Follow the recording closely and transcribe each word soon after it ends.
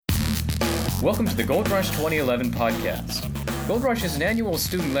Welcome to the GoldRush 2011 podcast. GoldRush is an annual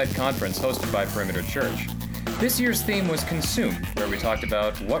student-led conference hosted by Perimeter Church. This year's theme was Consumed, where we talked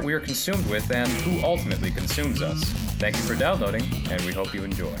about what we are consumed with and who ultimately consumes us. Thank you for downloading, and we hope you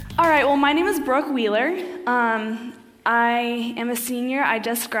enjoy. All right, well, my name is Brooke Wheeler. I am a senior. I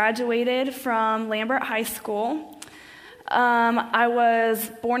just graduated from Lambert High School. I was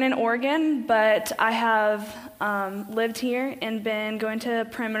born in Oregon, but I have lived here and been going to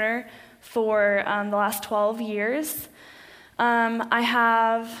Perimeter for the last 12 years. I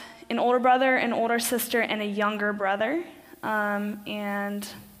have an older brother, an older sister, and a younger brother. And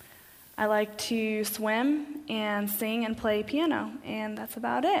I like to swim and sing and play piano, and that's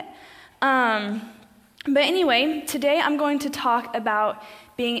about it. But anyway, today I'm going to talk about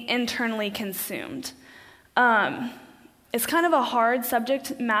being internally consumed. It's kind of a hard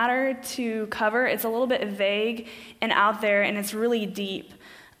subject matter to cover. It's a little bit vague and out there, and it's really deep.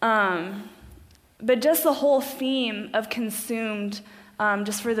 But just the whole theme of consumed,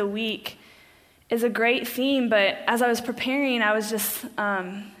 just for the week, is a great theme. But as I was preparing, I was just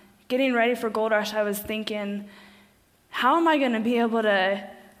getting ready for GoldRush. I was thinking, how am I going to be able to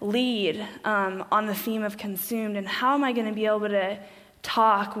lead on the theme of consumed, and how am I going to be able to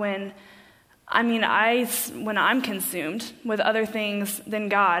talk when I'm consumed with other things than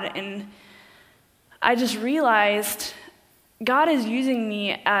God? And I just realized God is using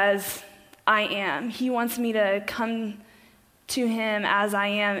me as I am. He wants me to come to him as I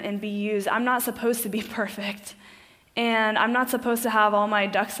am and be used. I'm not supposed to be perfect, and I'm not supposed to have all my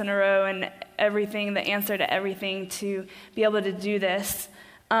ducks in a row and everything, the answer to everything to be able to do this.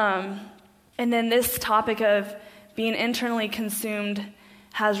 And then this topic of being internally consumed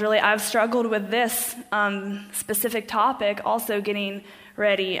I've struggled with this specific topic also getting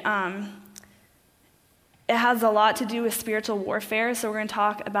ready. It has a lot to do with spiritual warfare, so we're going to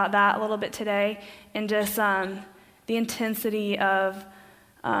talk about that a little bit today, and just the intensity of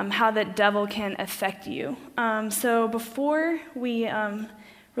how the devil can affect you. So before we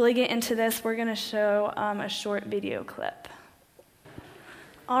really get into this, we're going to show a short video clip.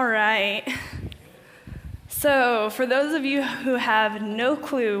 All right. So for those of you who have no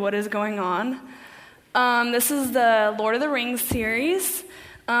clue what is going on, this is the Lord of the Rings series.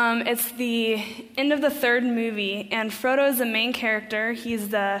 It's the end of the third movie, and Frodo is the main character. He's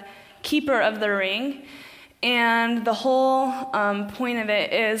the keeper of the ring, and the whole point of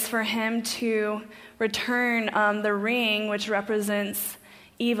it is for him to return the ring, which represents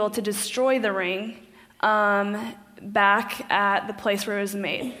evil, to destroy the ring back at the place where it was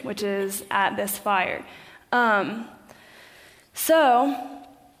made, which is at this fire. So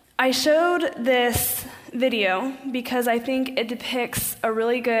I showed this video because I think it depicts a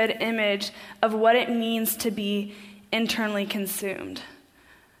really good image of what it means to be internally consumed.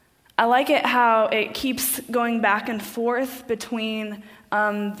 I like it how it keeps going back and forth between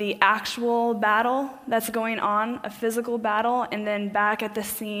the actual battle that's going on, a physical battle, and then back at the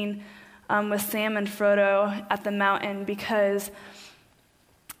scene with Sam and Frodo at the mountain, because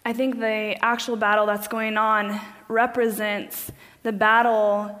I think the actual battle that's going on represents the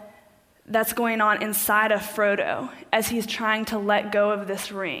battle that's going on inside of Frodo as he's trying to let go of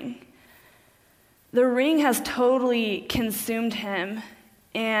this ring. The ring has totally consumed him,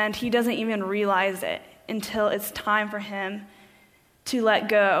 and he doesn't even realize it until it's time for him to let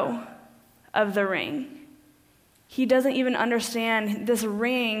go of the ring. He doesn't even understand this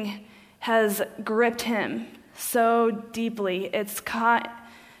ring has gripped him so deeply. It's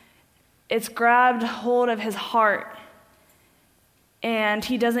grabbed hold of his heart, and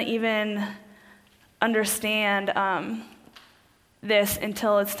he doesn't even understand this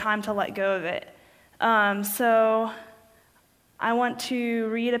until it's time to let go of it. So I want to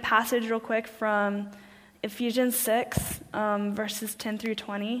read a passage real quick from Ephesians 6, verses 10 through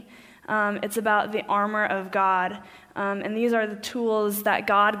 20. It's about the armor of God, and these are the tools that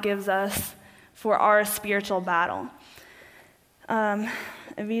God gives us for our spiritual battle.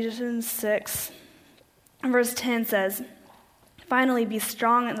 Ephesians 6, verse 10 says, "Finally, be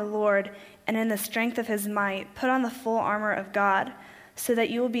strong in the Lord and in the strength of his might. Put on the full armor of God, so that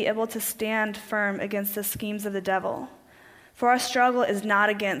you will be able to stand firm against the schemes of the devil. For our struggle is not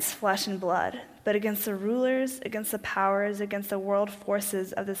against flesh and blood, but against the rulers, against the powers, against the world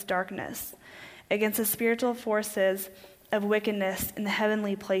forces of this darkness, against the spiritual forces of wickedness in the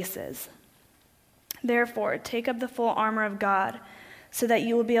heavenly places. Therefore, take up the full armor of God, so that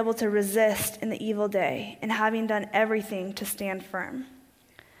you will be able to resist in the evil day, and having done everything, to stand firm.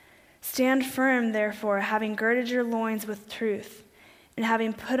 Stand firm, therefore, having girded your loins with truth, and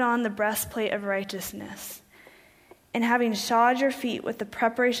having put on the breastplate of righteousness, and having shod your feet with the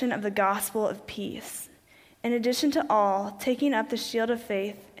preparation of the gospel of peace. In addition to all, taking up the shield of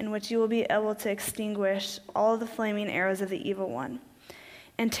faith, in which you will be able to extinguish all of the flaming arrows of the evil one.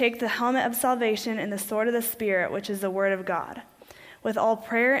 And take the helmet of salvation and the sword of the Spirit, which is the word of God. With all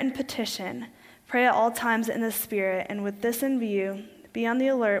prayer and petition, pray at all times in the Spirit, and with this in view, be on the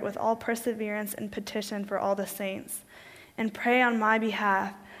alert with all perseverance and petition for all the saints. And pray on my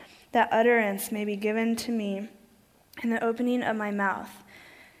behalf, that utterance may be given to me in the opening of my mouth,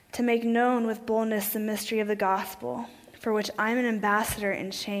 to make known with boldness the mystery of the gospel, for which I am an ambassador in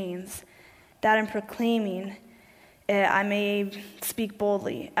chains, that in proclaiming it I may speak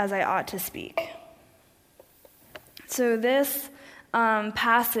boldly as I ought to speak. So this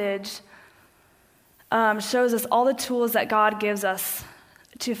passage shows us all the tools that God gives us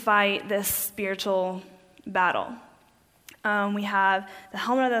to fight this spiritual battle. We have the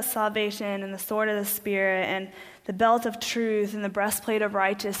helmet of the salvation and the sword of the Spirit and the belt of truth and the breastplate of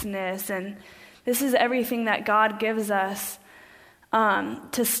righteousness. And this is everything that God gives us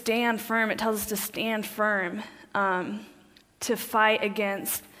to stand firm. It tells us to stand firm, to fight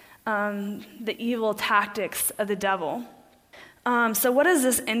against the evil tactics of the devil. So what is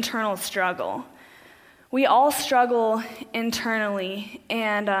this internal struggle? We all struggle internally,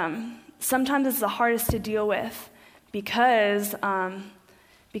 and sometimes it's the hardest to deal with because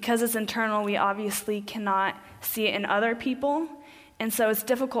it's internal. We obviously cannot see it in other people, and so it's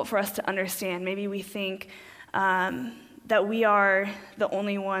difficult for us to understand. Maybe we think that we are the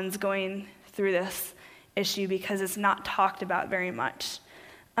only ones going through this issue because it's not talked about very much.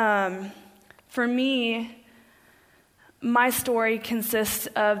 For me, my story consists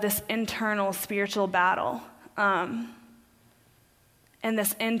of this internal spiritual battle and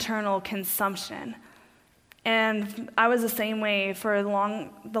this internal consumption. And I was the same way for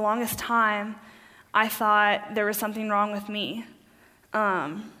the longest time. I thought there was something wrong with me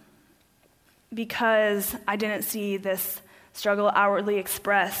because I didn't see this struggle outwardly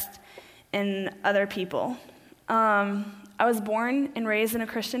expressed in other people. I was born and raised in a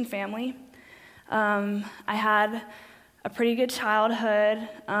Christian family. I had a pretty good childhood.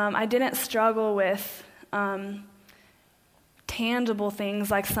 I didn't struggle with tangible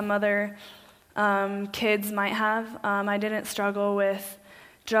things like some other kids might have. I didn't struggle with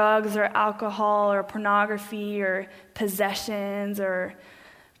drugs or alcohol or pornography or possessions or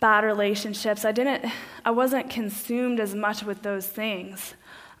bad relationships. I wasn't consumed as much with those things.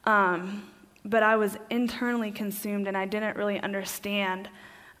 But I was internally consumed, and I didn't really understand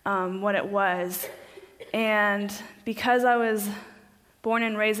what it was. And because I was born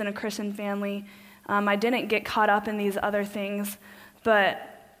and raised in a Christian family, I didn't get caught up in these other things, but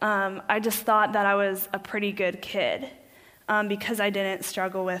I just thought that I was a pretty good kid because I didn't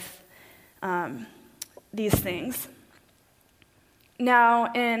struggle with these things.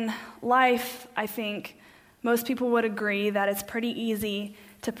 Now, in life, I think most people would agree that it's pretty easy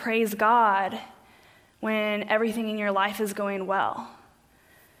to praise God when everything in your life is going well.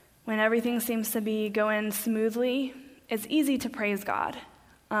 When everything seems to be going smoothly, it's easy to praise God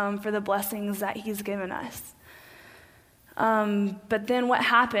for the blessings that He's given us. But then what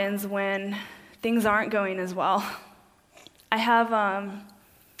happens when things aren't going as well? I have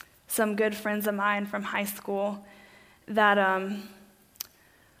some good friends of mine from high school that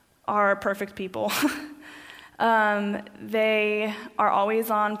are perfect people. They are always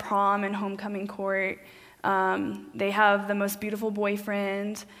on prom and homecoming court. They have the most beautiful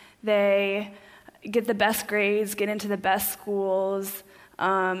boyfriend. They get the best grades, get into the best schools,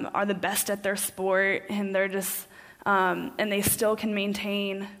 are the best at their sport, and they're just, and they still can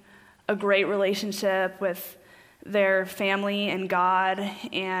maintain a great relationship with their family and God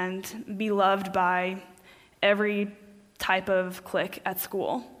and be loved by every type of clique at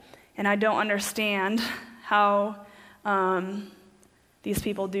school. And I don't understand how these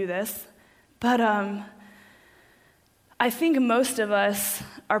people do this, but I think most of us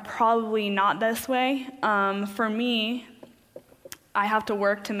are probably not this way. For me, I have to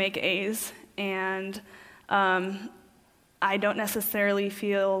work to make A's, and I don't necessarily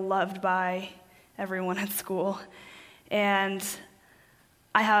feel loved by everyone at school. And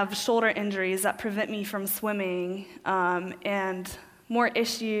I have shoulder injuries that prevent me from swimming, and more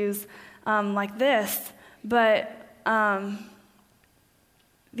issues like this. But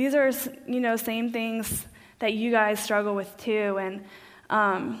these are, same things that you guys struggle with too. And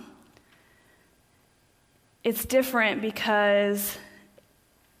it's different because,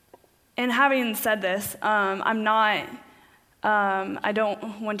 and having said this, I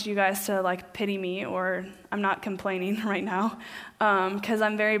don't want you guys to pity me, or I'm not complaining right now, because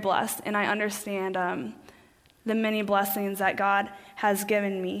I'm very blessed and I understand the many blessings that God has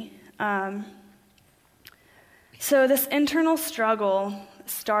given me. So this internal struggle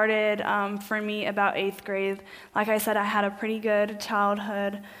started for me about 8th grade. Like I said, I had a pretty good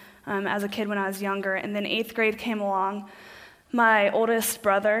childhood as a kid when I was younger, and then 8th grade came along. My oldest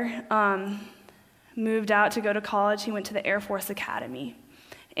brother moved out to go to college. He went to the Air Force Academy.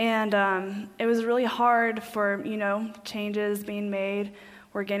 And it was really hard for, changes being made.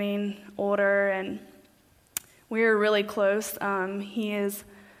 We're getting older, and we were really close. He is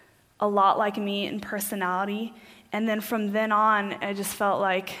a lot like me in personality. And then from then on, I just felt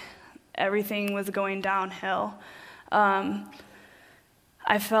like everything was going downhill.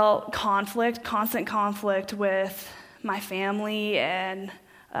 I felt constant conflict with my family and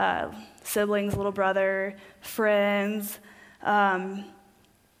siblings, little brother, friends. And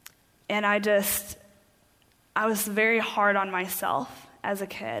I was very hard on myself as a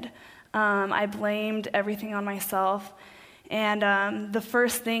kid. I blamed everything on myself. And the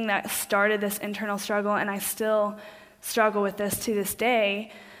first thing that started this internal struggle, and I still struggle with this to this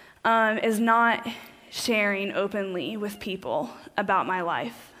day, is not sharing openly with people about my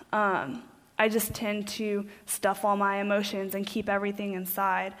life. I just tend to stuff all my emotions and keep everything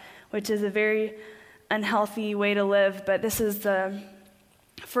inside, which is a very unhealthy way to live, but this is the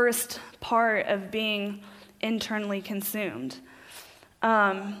first part of being internally consumed.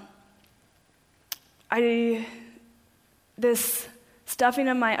 This stuffing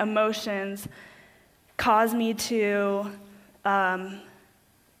of my emotions caused me to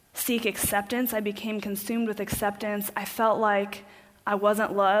seek acceptance. I became consumed with acceptance. I felt like I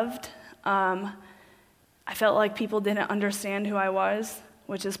wasn't loved. I felt like people didn't understand who I was,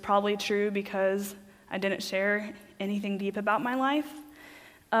 which is probably true because I didn't share anything deep about my life.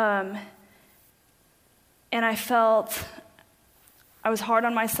 And I was hard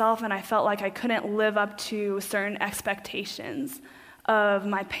on myself, and I felt like I couldn't live up to certain expectations of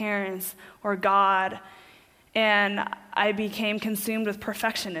my parents or God, and I became consumed with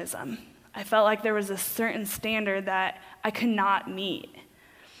perfectionism. I felt like there was a certain standard that I could not meet.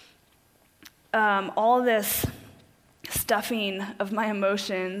 All this stuffing of my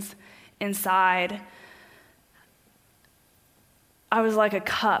emotions inside, I was like a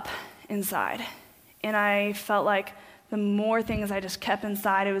cup inside, and I felt like the more things I just kept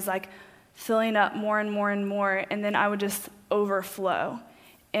inside, it was like filling up more and more and more, and then I would just overflow.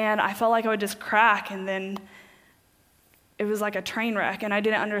 And I felt like I would just crack, and then it was like a train wreck, and I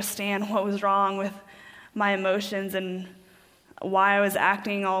didn't understand what was wrong with my emotions and why I was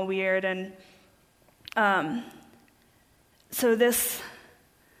acting all weird. And so this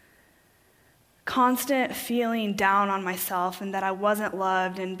constant feeling down on myself and that I wasn't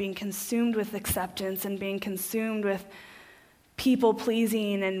loved, and being consumed with acceptance and being consumed with people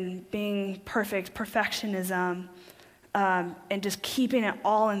pleasing and being perfectionism, and just keeping it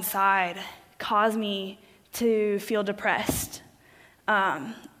all inside caused me to feel depressed.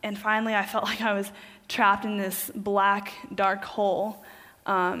 And finally I felt like I was trapped in this black, dark hole,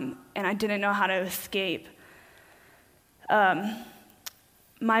 and I didn't know how to escape.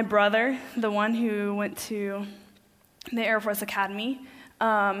 My brother, the one who went to the Air Force Academy,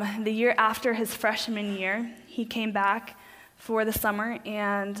 the year after his freshman year, he came back for the summer,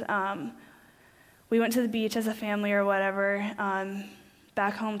 and we went to the beach as a family or whatever,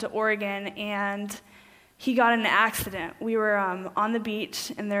 back home to Oregon, and he got in an accident. We were on the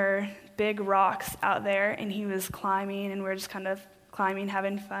beach, and there are big rocks out there, and he was climbing, and we were just kind of climbing,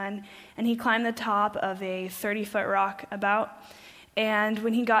 having fun, and he climbed the top of a 30-foot rock about. And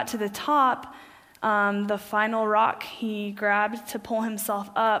when he got to the top, the final rock he grabbed to pull himself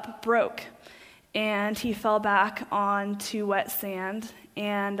up broke, and he fell back onto wet sand,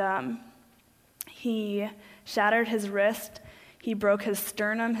 and he shattered his wrist. He broke his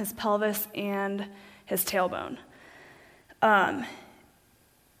sternum, his pelvis, and his tailbone. And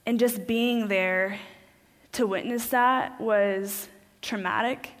just being there to witness that was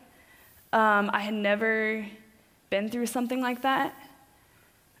traumatic. I had never been through something like that.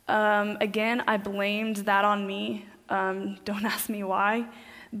 Again, I blamed that on me. Don't ask me why,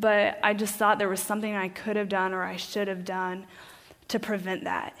 but I just thought there was something I could have done or I should have done to prevent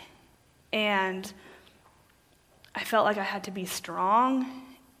that. And I felt like I had to be strong,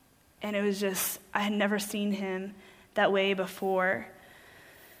 and it was just, I had never seen him that way before.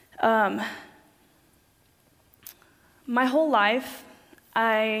 My whole life,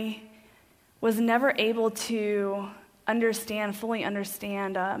 I was never able to fully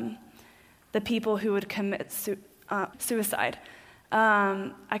understand the people who would commit suicide.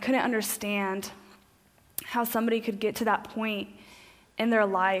 I couldn't understand how somebody could get to that point in their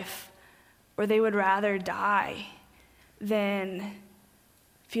life or they would rather die than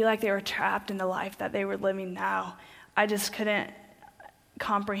feel like they were trapped in the life that they were living now. I just couldn't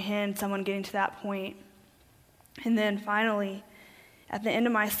comprehend someone getting to that point. And then finally, at the end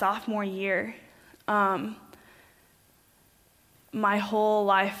of my sophomore year, my whole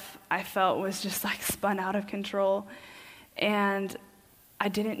life, I felt, was just like spun out of control. And I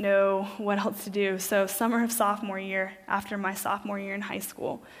didn't know what else to do. So summer of sophomore year, after my sophomore year in high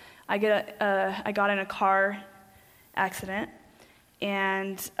school, I got in a car accident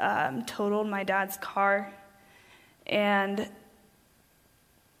and totaled my dad's car. And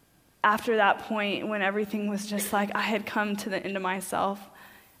after that point, when everything was just like I had come to the end of myself,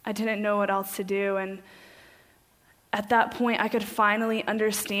 I didn't know what else to do. And at that point, I could finally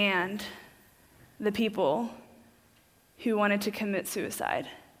understand the people who wanted to commit suicide.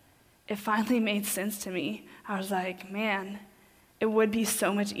 It finally made sense to me. I was like, man, it would be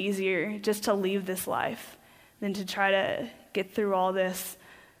so much easier just to leave this life than to try to get through all this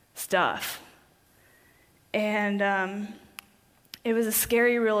stuff. And it was a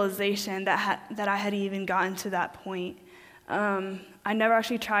scary realization that I had even gotten to that point. I never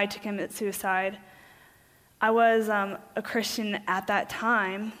actually tried to commit suicide. I was a Christian at that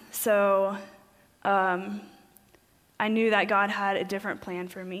time, so I knew that God had a different plan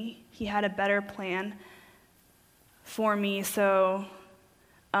for me. He had a better plan for me, so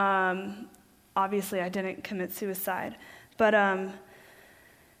obviously I didn't commit suicide. But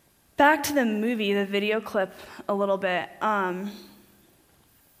back to the movie, the video clip a little bit.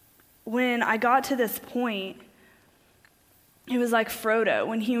 When I got to this point, it was like Frodo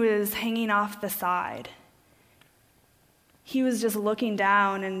when he was hanging off the side. He was just looking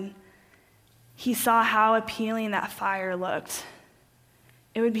down and he saw how appealing that fire looked.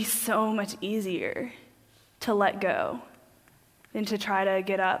 It would be so much easier to let go than to try to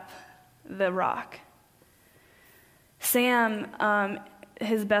get up the rock. Sam,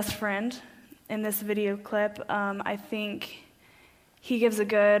 his best friend in this video clip, I think he gives a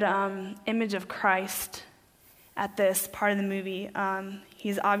good image of Christ at this part of the movie.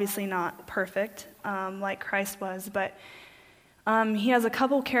 He's obviously not perfect like Christ was, but he has a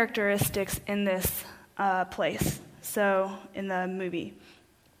couple characteristics in this place, so in the movie.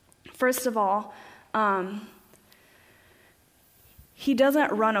 First of all, he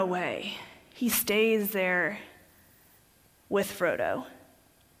doesn't run away. He stays there with Frodo.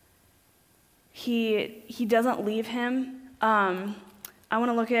 He doesn't leave him. I want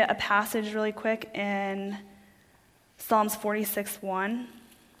to look at a passage really quick in Psalms 46:1.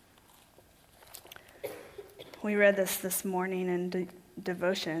 We read this morning in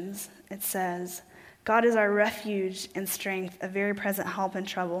devotions. It says, God is our refuge and strength, a very present help in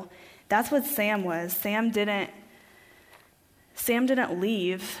trouble. That's what Sam was. Sam didn't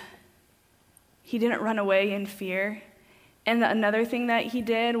leave. He didn't run away in fear. And another thing that he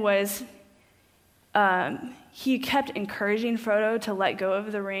did was he kept encouraging Frodo to let go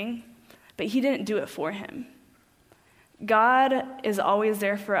of the ring, but he didn't do it for him. God is always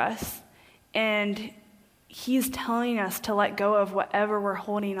there for us, and he's telling us to let go of whatever we're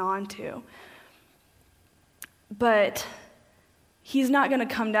holding on to. But he's not going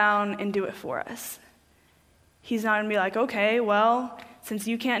to come down and do it for us. He's not going to be like, okay, well, since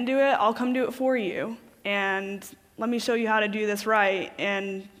you can't do it, I'll come do it for you. And let me show you how to do this right,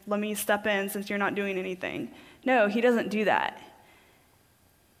 and let me step in since you're not doing anything. No, he doesn't do that.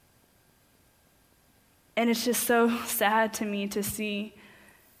 And it's just so sad to me to see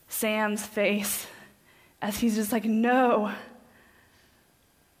Sam's face as he's just like, no,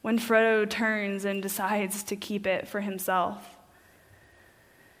 when Frodo turns and decides to keep it for himself.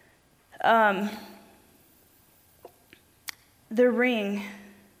 The ring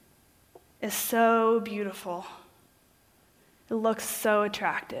is so beautiful. It looks so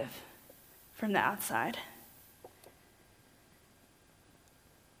attractive from the outside.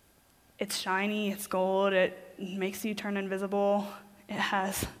 It's shiny, it's gold, it makes you turn invisible. It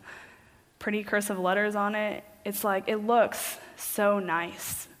has pretty cursive letters on it. It's like, it looks so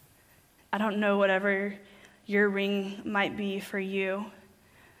nice. I don't know whatever your ring might be for you,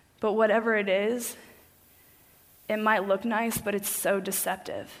 but whatever it is, it might look nice, but it's so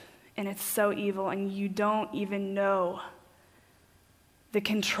deceptive, and it's so evil, and you don't even know the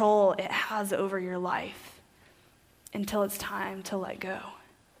control it has over your life until it's time to let go.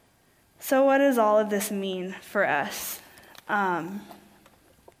 So what does all of this mean for us?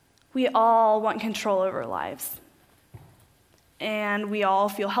 We all want control over our lives. And we all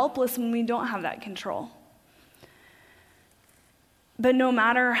feel helpless when we don't have that control. But no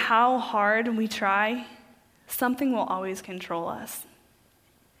matter how hard we try, something will always control us.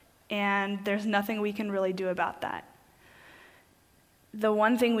 and there's nothing we can really do about that. The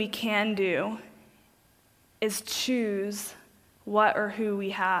one thing we can do is choose what or who we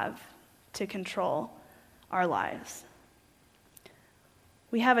have to control our lives.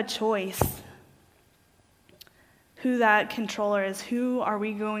 We have a choice who that controller is. Who are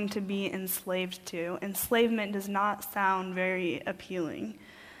we going to be enslaved to? Enslavement does not sound very appealing.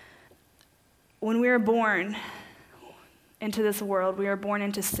 When we are born into this world, we are born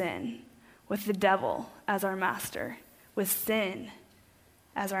into sin, with the devil as our master, with sin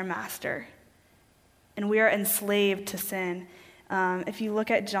as our master. And we are enslaved to sin. If you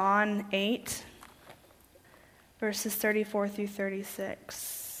look at John 8, verses 34 through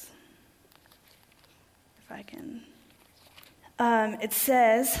 36, if I can. It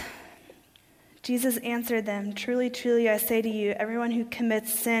says, Jesus answered them, "Truly, truly, I say to you, everyone who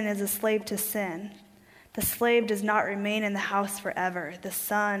commits sin is a slave to sin. The slave does not remain in the house forever. The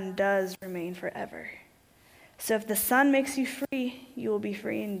Son does remain forever. So if the Son makes you free, you will be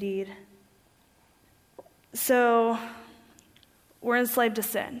free indeed." So we're enslaved to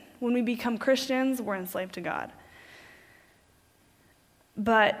sin. When we become Christians, we're enslaved to God.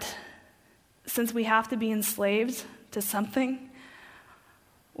 But since we have to be enslaved to something,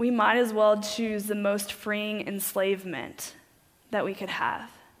 we might as well choose the most freeing enslavement that we could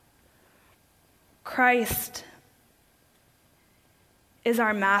have. Christ is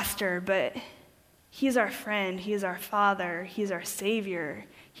our master, but he's our friend, he is our Father, he's our Savior,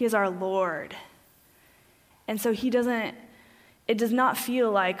 he is our Lord. And so it does not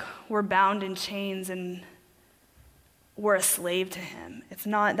feel like we're bound in chains and we're a slave to him. It's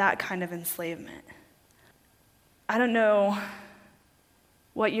not that kind of enslavement. I don't know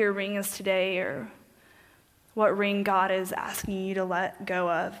what your ring is today or what ring God is asking you to let go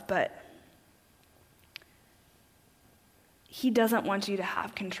of, but he doesn't want you to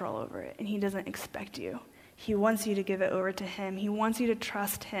have control over it, and he doesn't expect you. He wants you to give it over to him. He wants you to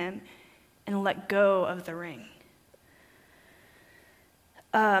trust him and let go of the ring.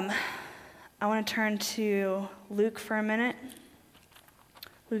 I want to turn to Luke for a minute.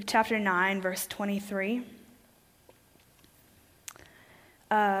 Luke chapter 9, verse 23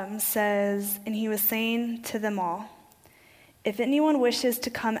 says, "And he was saying to them all, 'If anyone wishes to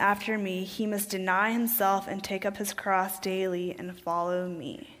come after me, he must deny himself and take up his cross daily and follow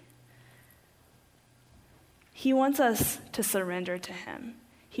me.'" He wants us to surrender to him.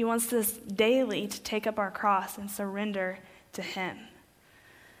 He wants us daily to take up our cross and surrender to him.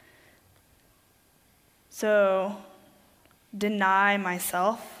 So, deny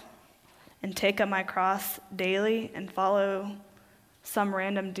myself and take up my cross daily and follow some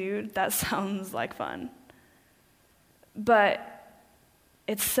random dude, that sounds like fun. But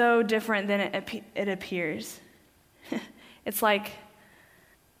it's so different than it appears. It's like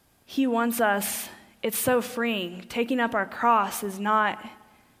he wants us, it's so freeing. Taking up our cross is not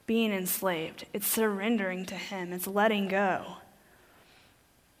being enslaved. It's surrendering to him. It's letting go.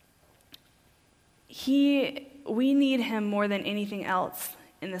 We need him more than anything else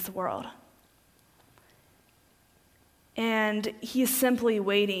in this world. And he's simply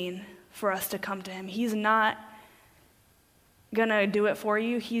waiting for us to come to him. He's not gonna do it for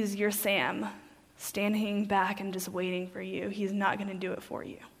you. He's your Sam, standing back and just waiting for you. He's not gonna do it for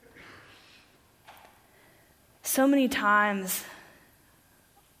you. So many times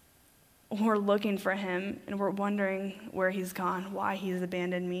we're looking for him and we're wondering where he's gone, why he's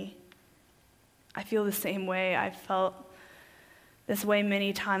abandoned me. I feel the same way. I've felt this way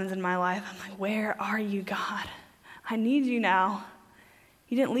many times in my life. I'm like, where are you, God? I need you now.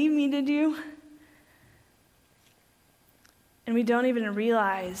 You didn't leave me, did you? And we don't even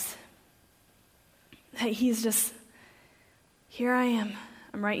realize that he's just, here I am.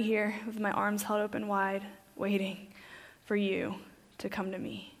 I'm right here with my arms held open wide, waiting for you to come to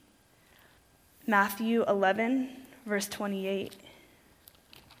me. Matthew 11, verse 28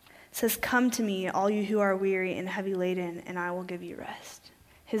 says, "Come to me, all you who are weary and heavy laden, and I will give you rest."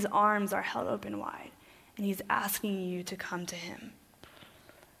 His arms are held open wide, and he's asking you to come to him.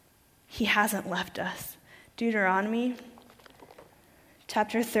 He hasn't left us. Deuteronomy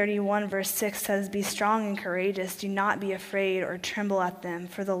chapter 31, verse 6 says, "Be strong and courageous. Do not be afraid or tremble at them,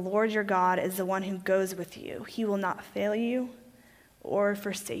 for the Lord your God is the one who goes with you. He will not fail you or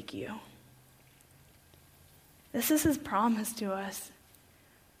forsake you." This is his promise to us.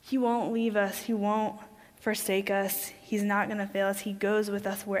 He won't leave us. He won't forsake us. He's not going to fail us. He goes with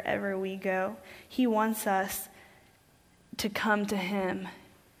us wherever we go. He wants us to come to him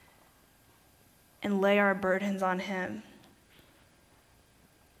and lay our burdens on him.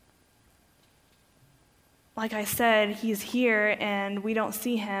 like I said, he's here and we don't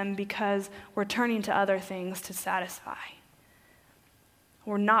see him because we're turning to other things to satisfy.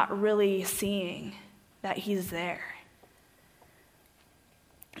 We're not really seeing that he's there.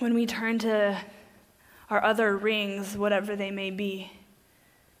 When we turn to our other rings, whatever they may be,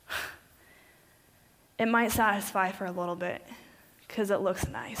 it might satisfy for a little bit because it looks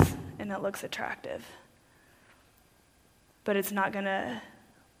nice and it looks attractive. But it's not going to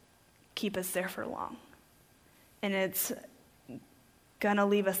keep us there for long. And it's going to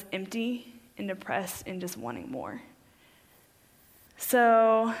leave us empty and depressed and just wanting more.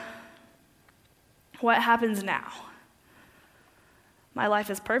 So, what happens now? My life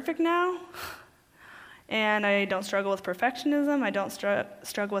is perfect now, and I don't struggle with perfectionism, I don't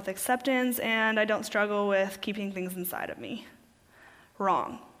struggle with acceptance, and I don't struggle with keeping things inside of me.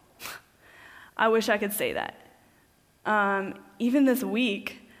 Wrong. I wish I could say that. Even this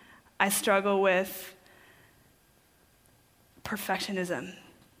week, I struggle with perfectionism.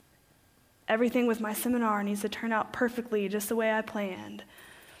 Everything with my seminar needs to turn out perfectly, just the way I planned.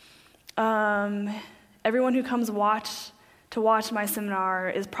 Everyone who comes to watch my seminar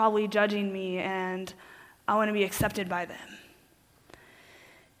is probably judging me, and I want to be accepted by them.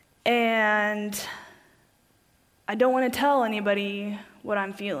 And I don't want to tell anybody what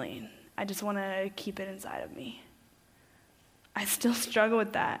I'm feeling. I just want to keep it inside of me. I still struggle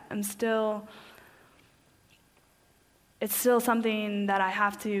with that. It's still something that I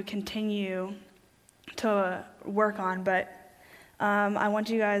have to continue to work on, but I want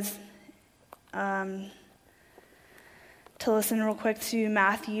you guys to listen real quick to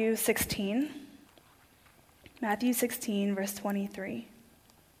Matthew 16. Matthew 16, verse 23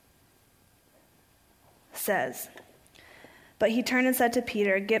 says, "But he turned and said to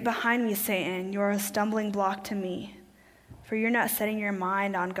Peter, 'Get behind me, Satan. You're a stumbling block to me, for you're not setting your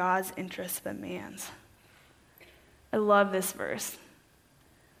mind on God's interests but man's.'" I love this verse.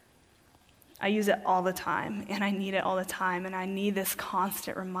 I use it all the time, and I need it all the time, and I need this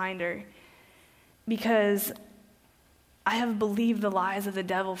constant reminder because I have believed the lies of the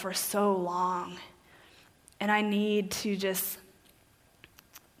devil for so long, and I need to just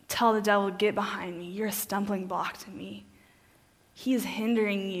tell the devil, "Get behind me. You're a stumbling block to me." He is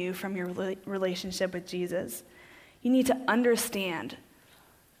hindering you from your relationship with Jesus. You need to understand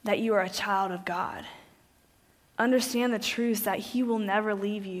that you are a child of God. Understand the truth that he will never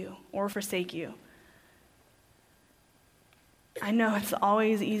leave you or forsake you. I know it's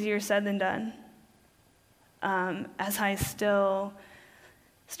always easier said than done, as I still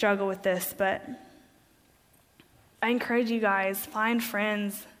struggle with this, but I encourage you guys, find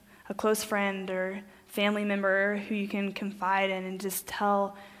friends, a close friend or family member who you can confide in and just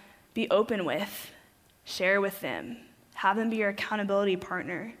be open with, share with them, have them be your accountability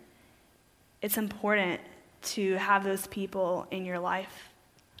partner. It's important to have those people in your life.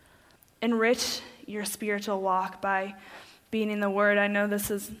 Enrich your spiritual walk by being in the Word. I know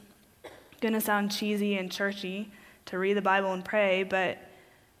this is going to sound cheesy and churchy to read the Bible and pray, but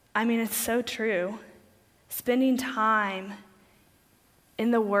I mean, it's so true. Spending time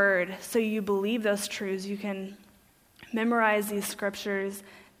in the Word so you believe those truths, you can memorize these scriptures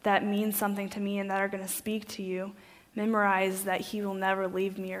that mean something to me and that are going to speak to you. Memorize that he will never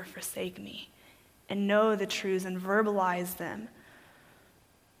leave me or forsake me. And know the truths and verbalize them.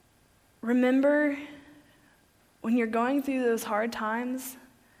 Remember when you're going through those hard times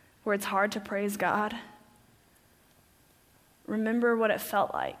where it's hard to praise God, remember what it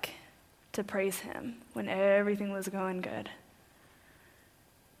felt like to praise him when everything was going good.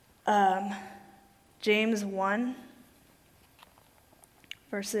 James 1,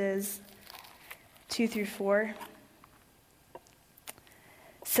 verses 2 through 4.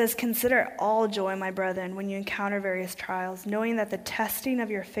 Says, "Consider it all joy, my brethren, when you encounter various trials, knowing that the testing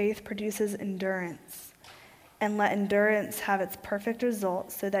of your faith produces endurance. And let endurance have its perfect result,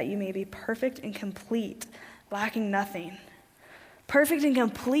 so that you may be perfect and complete, lacking nothing." Perfect and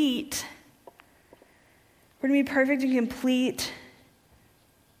complete. We're going to be perfect and complete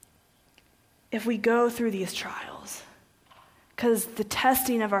if we go through these trials. Because the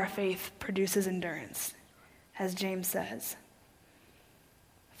testing of our faith produces endurance, as James says.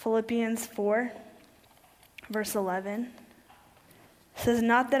 Philippians 4, verse 11, says,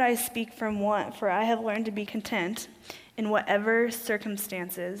 "Not that I speak from want, for I have learned to be content in whatever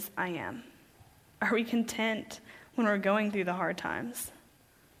circumstances I am." Are we content when we're going through the hard times?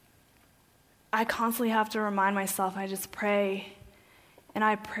 I constantly have to remind myself, I just pray, and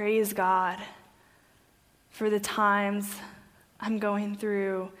I praise God for the times I'm going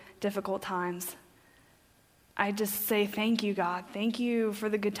through difficult times. I just say, thank you, God. Thank you for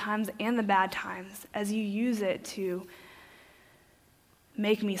the good times and the bad times as you use it to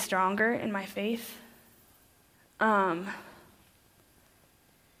make me stronger in my faith. I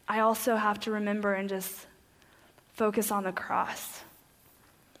also have to remember and just focus on the cross.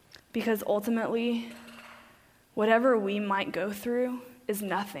 Because ultimately, whatever we might go through is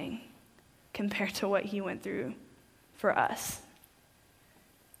nothing compared to what he went through for us.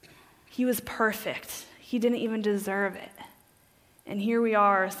 He was perfect. He didn't even deserve it. And here we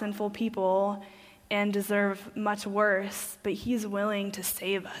are, sinful people, and deserve much worse, but he's willing to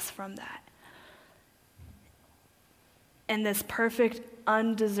save us from that. And this perfect,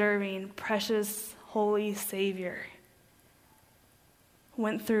 undeserving, precious, holy Savior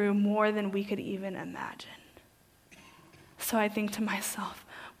went through more than we could even imagine. So I think to myself,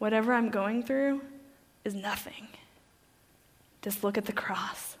 whatever I'm going through is nothing. Just look at the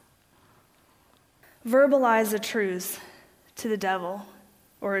cross. Verbalize the truths to the devil,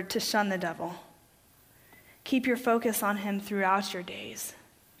 or to shun the devil. Keep your focus on him throughout your days.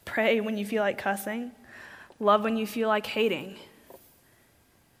 Pray when you feel like cussing. Love when you feel like hating.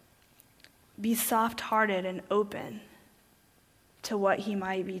 Be soft-hearted and open to what he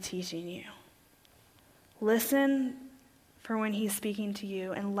might be teaching you. Listen for when he's speaking to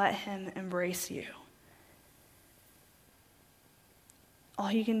you and let him embrace you.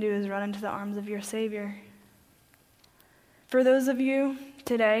 All you can do is run into the arms of your Savior. For those of you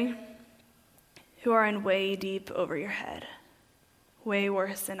today who are in way deep over your head, way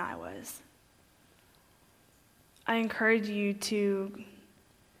worse than I was, I encourage you to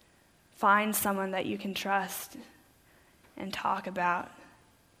find someone that you can trust and talk about.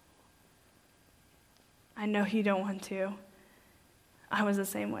 I know you don't want to. I was the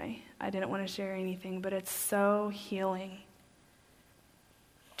same way. I didn't want to share anything, but it's so healing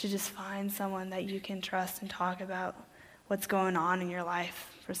to just find someone that you can trust and talk about what's going on in your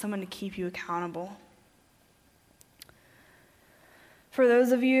life, for someone to keep you accountable. For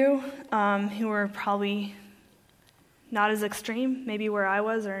those of you who are probably not as extreme, maybe where I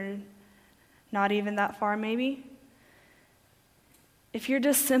was, or not even that far maybe, if you're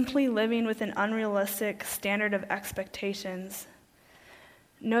just simply living with an unrealistic standard of expectations,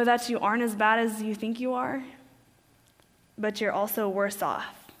 know that you aren't as bad as you think you are, but you're also worse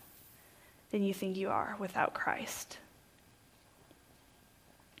off than you think you are without Christ.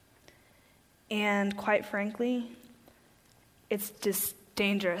 And quite frankly, it's just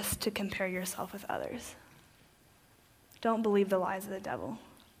dangerous to compare yourself with others. Don't believe the lies of the devil.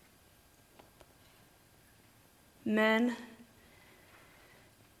 Men,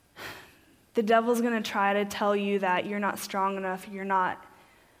 the devil's going to try to tell you that you're not strong enough, you're not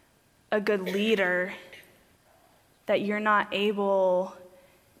a good leader, that you're not able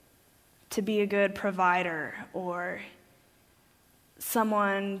to be a good provider or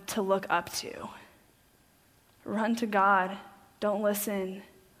someone to look up to. Run to God. Don't listen.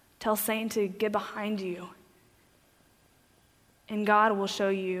 Tell Satan to get behind you. And God will show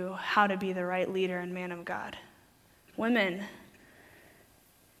you how to be the right leader and man of God. Women,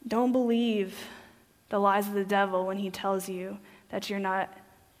 don't believe the lies of the devil when he tells you that you're not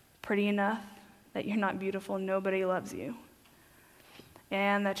pretty enough, that you're not beautiful, nobody loves you,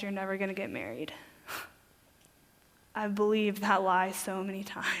 and that you're never going to get married. I've believed that lie so many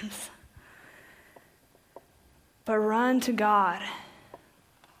times. But run to God,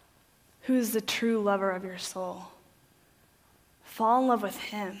 who's the true lover of your soul. Fall in love with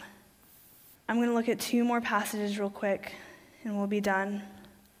him. I'm going to look at 2 more passages real quick, and we'll be done.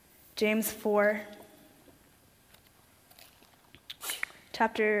 James 4,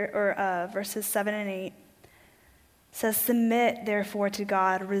 verses 7 and 8 says, "Submit, therefore, to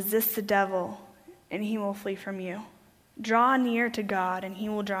God, resist the devil, and he will flee from you. Draw near to God, and he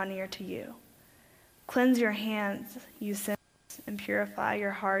will draw near to you. Cleanse your hands, you sinners, and purify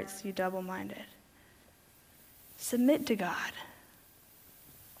your hearts, you double-minded." Submit to God.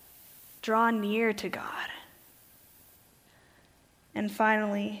 Draw near to God. And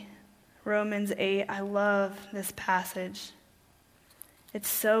finally, Romans 8, I love this passage. It's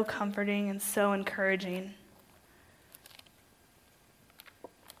so comforting and so encouraging.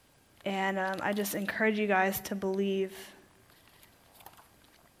 And I just encourage you guys to believe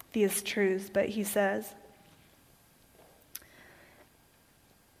these truths. But he says,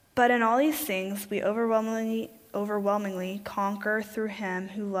 "But in all these things we overwhelmingly conquer through him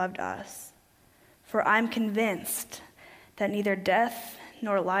who loved us. For I'm convinced that neither death,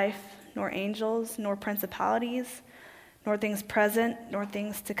 nor life, nor angels, nor principalities, nor things present, nor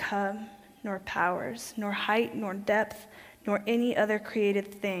things to come, nor powers, nor height, nor depth, nor any other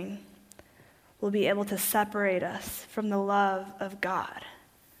created thing will be able to separate us from the love of God,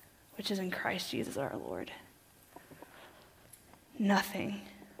 which is in Christ Jesus our Lord. Nothing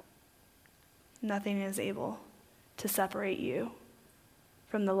is able to separate you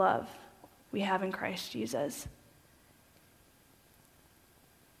from the love we have in Christ Jesus.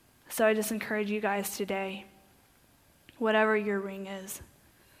 So I just encourage you guys today, whatever your ring is,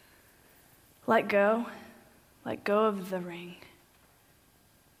 let go of the ring.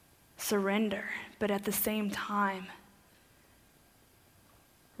 Surrender, but at the same time,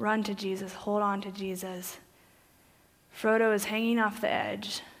 run to Jesus, hold on to Jesus. Frodo is hanging off the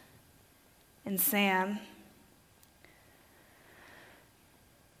edge, and Sam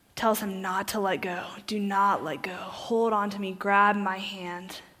tells him not to let go. Do not let go. Hold on to me. Grab my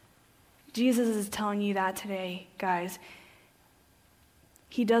hand. Jesus is telling you that today, guys.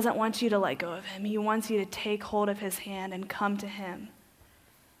 He doesn't want you to let go of him. He wants you to take hold of his hand and come to him,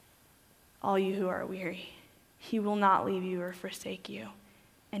 all you who are weary. He will not leave you or forsake you,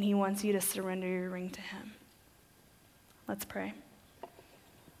 and he wants you to surrender your ring to him. Let's pray.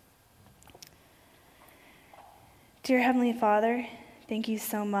 Dear Heavenly Father, thank you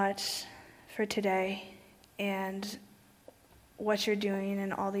so much for today and what you're doing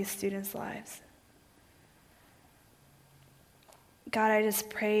in all these students' lives. God, I just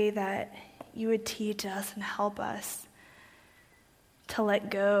pray that you would teach us and help us to let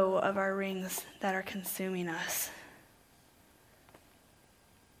go of our rings that are consuming us.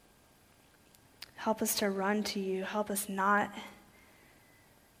 Help us to run to you. Help us not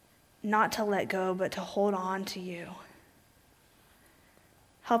to let go, but to hold on to you.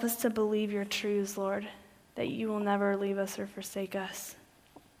 Help us to believe your truths, Lord, that you will never leave us or forsake us,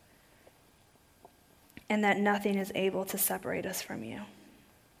 and that nothing is able to separate us from you.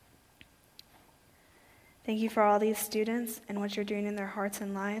 Thank you for all these students and what you're doing in their hearts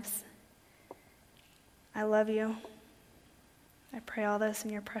and lives. I love you. I pray all this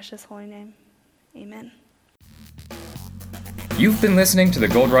in your precious holy name. Amen. You've been listening to the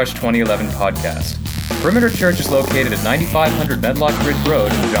GoldRush 2011 podcast. Perimeter Church is located at 9500 Medlock Ridge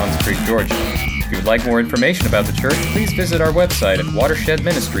Road in Johns Creek, Georgia. If you would like more information about the church, please visit our website at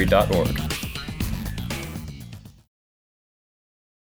watershedministry.org.